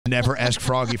Never ask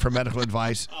Froggy for medical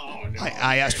advice. Oh, no.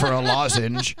 I asked for a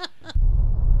lozenge.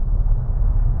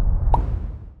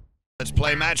 Let's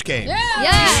play match game.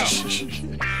 Yes.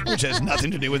 Which has nothing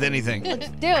to do with anything. Let's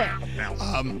do it.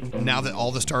 Now that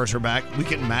all the stars are back, we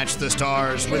can match the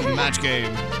stars with match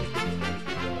game.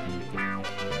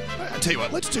 I'll tell you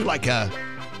what, let's do like a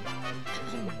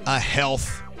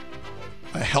health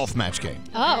match game.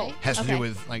 Oh. Has to do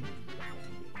with like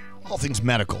all things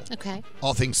medical. Okay.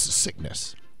 All things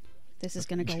sickness. This is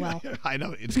going to go well. I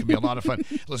know. It's going to be a lot of fun.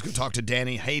 Let's go talk to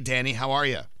Danny. Hey, Danny, how are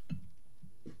you?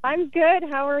 I'm good.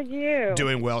 How are you?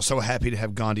 Doing well. So happy to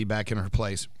have Gandhi back in her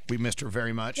place. We missed her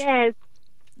very much. Yes,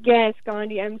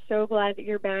 Gandhi. I'm so glad that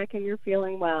you're back and you're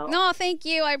feeling well. No, thank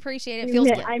you. I appreciate it. Feels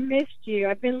good. I missed you.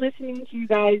 I've been listening to you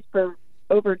guys for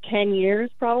over 10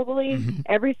 years, probably,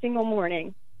 every single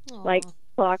morning, like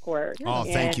clockwork. Oh,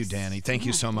 thank you, Danny. Thank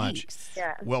you so much.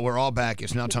 Yeah. Well, we're all back.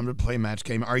 It's now time to play match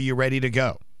game. Are you ready to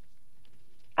go?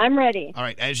 I'm ready. All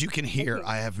right. As you can hear,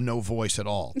 I have no voice at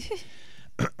all.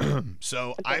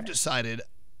 So I've decided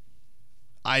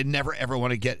I never, ever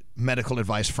want to get medical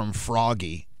advice from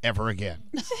Froggy ever again.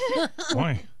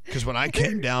 Why? Because when I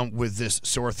came down with this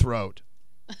sore throat,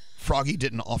 Froggy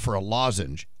didn't offer a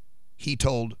lozenge. He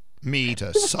told me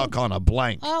to suck on a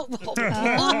blank. Oh,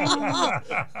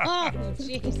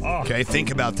 jeez. Okay, think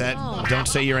about that. Don't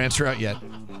say your answer out yet.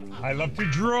 I love to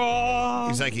draw.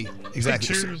 Exactly.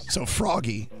 So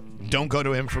Froggy, don't go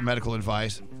to him for medical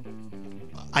advice.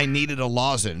 I needed a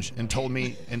lozenge and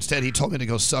instead he told me to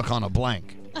go suck on a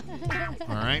blank. All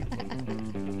right?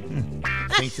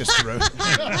 Think this through.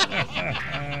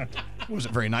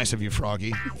 Wasn't very nice of you,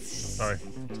 Froggy. Sorry.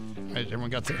 All right,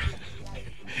 everyone got their...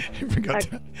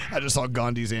 I just saw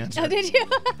Gandhi's answer. Oh, did you?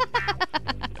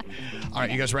 All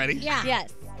right, you guys ready? Yeah.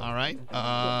 Yes. All right.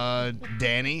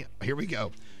 Danny, here we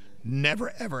go.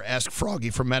 Never, ever ask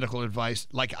Froggy for medical advice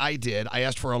like I did. I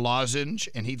asked for a lozenge,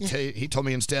 and he told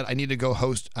me instead I need to go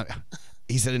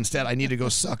he said instead I need to go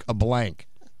suck a blank.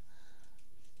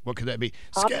 What could that be?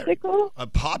 Popsicle? A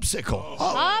popsicle.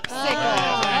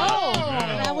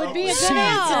 That would be a good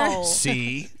answer.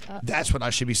 See? That's what I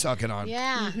should be sucking on.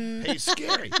 Yeah. Hey,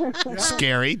 Scary.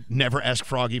 Scary, never ask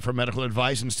Froggy for medical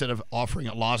advice. Instead of offering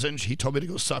a lozenge, he told me to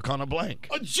go suck on a blank.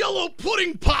 A Jell-O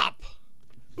pudding pop.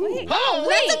 Wait,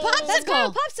 that's a popsicle. That's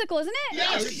called a popsicle, isn't it?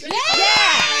 Yes.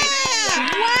 Yeah.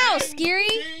 Wow, Scary.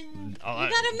 You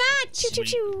got a match.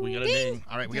 We got a ding.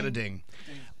 All right, we got a ding.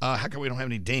 How come we don't have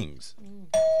any dings?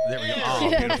 There we go. Oh,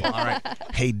 beautiful. All right.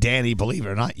 Hey, Danny, believe it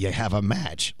or not, you have a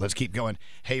match. Let's keep going.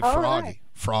 Hey, Froggy. Right.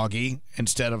 Froggy,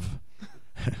 instead of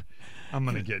I'm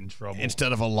going to get in trouble.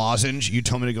 instead of a lozenge, you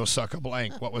told me to go suck a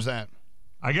blank. What was that?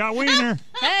 I got wiener.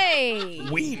 Hey.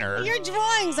 Wiener. Your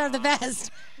drawings are the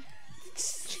best.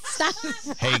 Stop.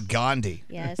 Hey, Gandhi.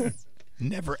 Yes.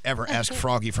 Never, ever ask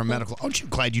Froggy for medical... Aren't you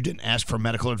glad you didn't ask for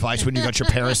medical advice when you got your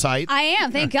parasite? I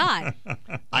am, thank God.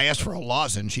 I asked for a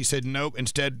lozenge. He said, nope,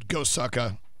 instead, go suck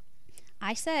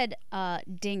I said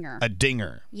dinger. a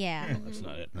dinger. Yeah. That's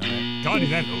not it. All right.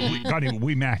 Gandhi,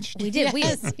 we matched. We did.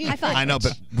 Yes. High five. I know,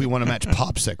 but we want to match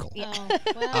popsicle. Oh,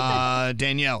 well,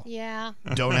 Danielle, yeah.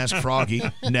 don't ask Froggy.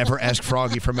 Never ask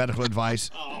Froggy for medical advice.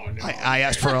 Oh, no. I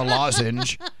asked for a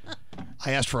lozenge.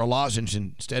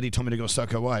 Instead, he told me to go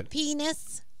suck a what?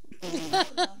 Penis.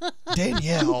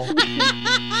 Danielle.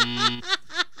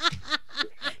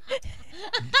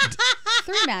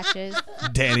 3 matches.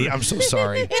 Danny, I'm so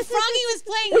sorry. If Froggy was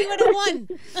playing, he would have won.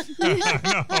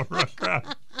 No,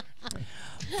 crap.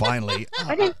 Finally.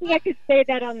 I didn't think I could say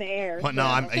that on the air. Well,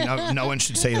 no, no one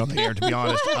should say it on the air, to be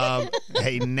honest.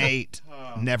 Hey, Nate,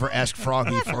 never ask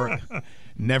Froggy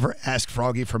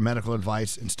for medical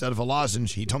advice. Instead of a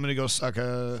lozenge, he told me to go suck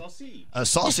a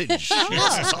sausage.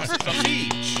 Yes,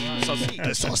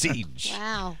 a sausage.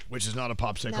 Wow. Which is not a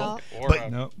popsicle.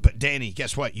 No. But Danny,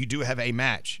 guess what? You do have a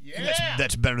match. Yeah.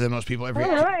 That's better than most people ever.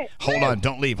 All right. Hold on,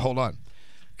 don't leave. Hold on.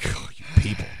 God, you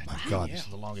people, my God, this is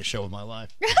the longest show of my life.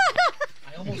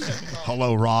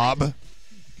 Hello, Rob.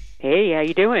 Hey, how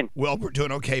you doing? Well, we're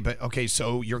doing okay, but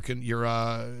so your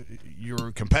competitor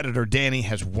Danny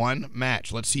has one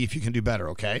match. Let's see if you can do better.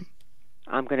 Okay.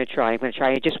 I'm going to try.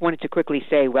 I just wanted to quickly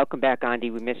say, welcome back,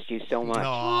 Gandhi. We missed you so much.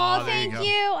 Oh, there thank you go.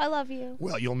 you. I love you.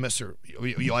 Well, you'll miss her.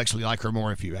 You'll actually like her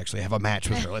more if you actually have a match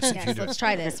with her. Let's see if you do Let's it.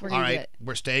 try this. We're going to do All right, it.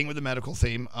 we're staying with the medical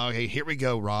theme. Okay, here we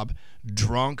go, Rob.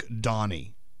 Drunk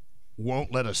Donnie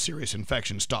won't let a serious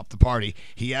infection stop the party.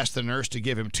 He asked the nurse to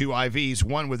give him 2 IVs,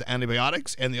 one with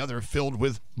antibiotics and the other filled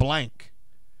with blank.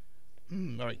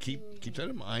 All right, keep that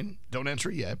in mind. Don't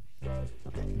answer yet.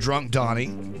 Drunk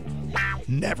Donnie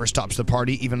never stops the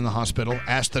party, even in the hospital.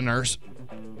 Asked the nurse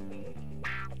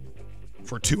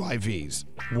for 2 IVs,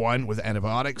 one with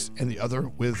antibiotics and the other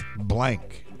with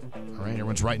blank. All right,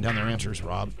 everyone's writing down their answers,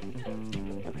 Rob.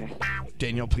 Okay.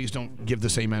 Danielle, please don't give the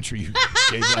same answer you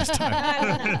gave last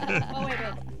time. Oh, wait.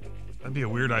 That'd be a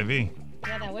weird IV.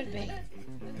 Yeah, that would be.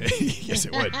 Yes,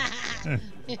 it would.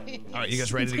 All right, you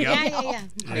guys ready to go? Yeah. All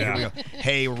right, here we go.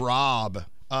 Hey, Rob.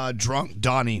 Drunk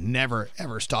Donnie never,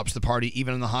 ever stops the party,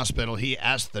 even in the hospital. He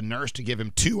asked the nurse to give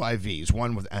him 2 IVs,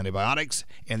 one with antibiotics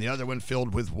and the other one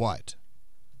filled with what?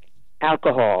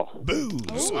 Alcohol.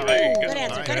 Booze. Ooh, All right, good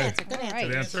answer. All Good right. answer. Good All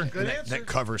answer. right. Good answer. And that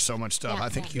covers so much stuff. Yeah, I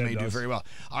think yeah. you may It do does. very well.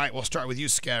 All right, we'll start with you,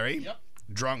 Scary. Yep.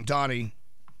 Drunk Donnie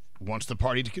wants the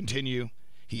party to continue.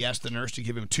 He asked the nurse to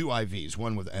give him 2 IVs,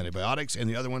 one with antibiotics and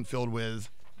the other one filled with...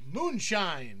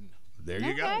 Moonshine. There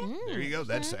you go. Okay. There you go.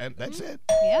 That's it.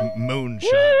 Yeah.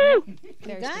 Moonshine.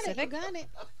 Very Got specific. it. Got it.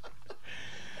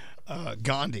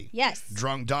 Gandhi. Yes.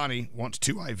 Drunk Donnie wants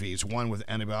 2 IVs, one with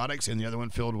antibiotics and the other one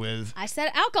filled with I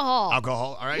said alcohol.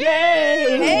 alcohol. All right.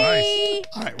 Hey.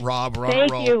 All right, Rob, we're on Thank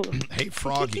a roll. you. Hey,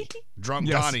 Froggy. Drunk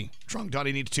Yes. Donnie. Drunk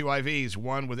Donnie needs 2 IVs,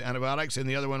 one with antibiotics and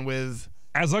the other one with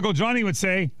As Uncle Johnny would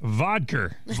say,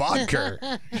 vodka.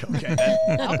 vodka. Okay.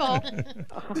 Alcohol.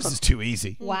 This is too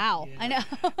easy. Wow. I know.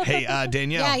 Hey,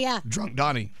 Danielle. Yeah. Drunk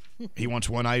Donnie. He wants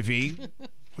 1 IV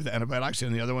with antibiotics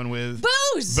and the other one with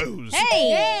Booze. booze. Hey.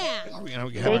 Yeah. Are we gonna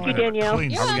have Thank you, Danielle.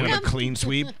 Clean. You're Are we gonna have a welcome. clean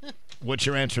sweep? What's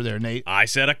your answer there, Nate? I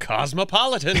said a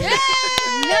cosmopolitan.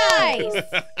 Nice.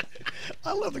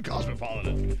 I love the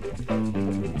Cosmopolitan.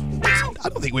 I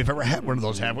don't think we've ever had one of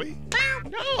those, have we?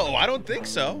 No, I don't think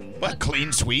so. A But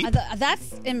clean sweep?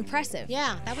 That's impressive.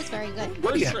 Yeah, that was very good.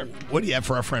 What do you have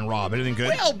for our friend Rob? Anything good?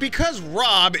 well, because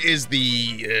Rob is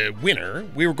the winner,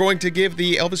 we were going to give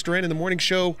the Elvis Duran in the Morning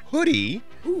Show hoodie.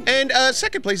 And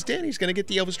second place, Danny's going to get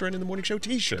the Elvis Duran in the Morning Show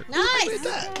T-shirt.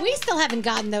 Nice. We still haven't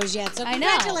gotten those yet, so I know.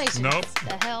 congratulations. Nope.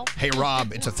 The hell? Hey,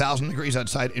 Rob, it's 1,000 degrees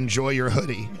outside. Enjoy your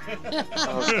hoodie.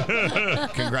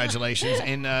 Congratulations.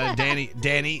 And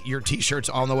Danny, your T-shirt's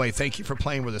on the way. Thank you for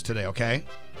playing with us today, okay?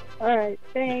 All right.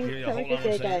 Thanks. Here, Have a hold good on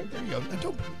day, second. guys. There you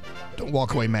go. Don't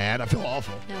walk away mad. I feel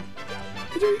awful. No.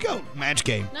 There you go. Match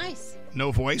game. Nice.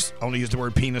 No voice. Only used the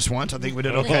word penis once. I think we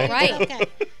did okay. Right. Okay.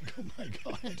 Oh, my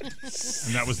God.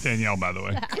 And that was Danielle, by the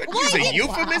way. Use a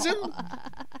euphemism?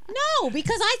 No,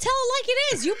 because I tell it like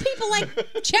it is. You people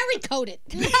like cherry coat it.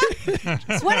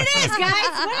 It's what it is, guys.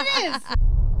 It's what it is.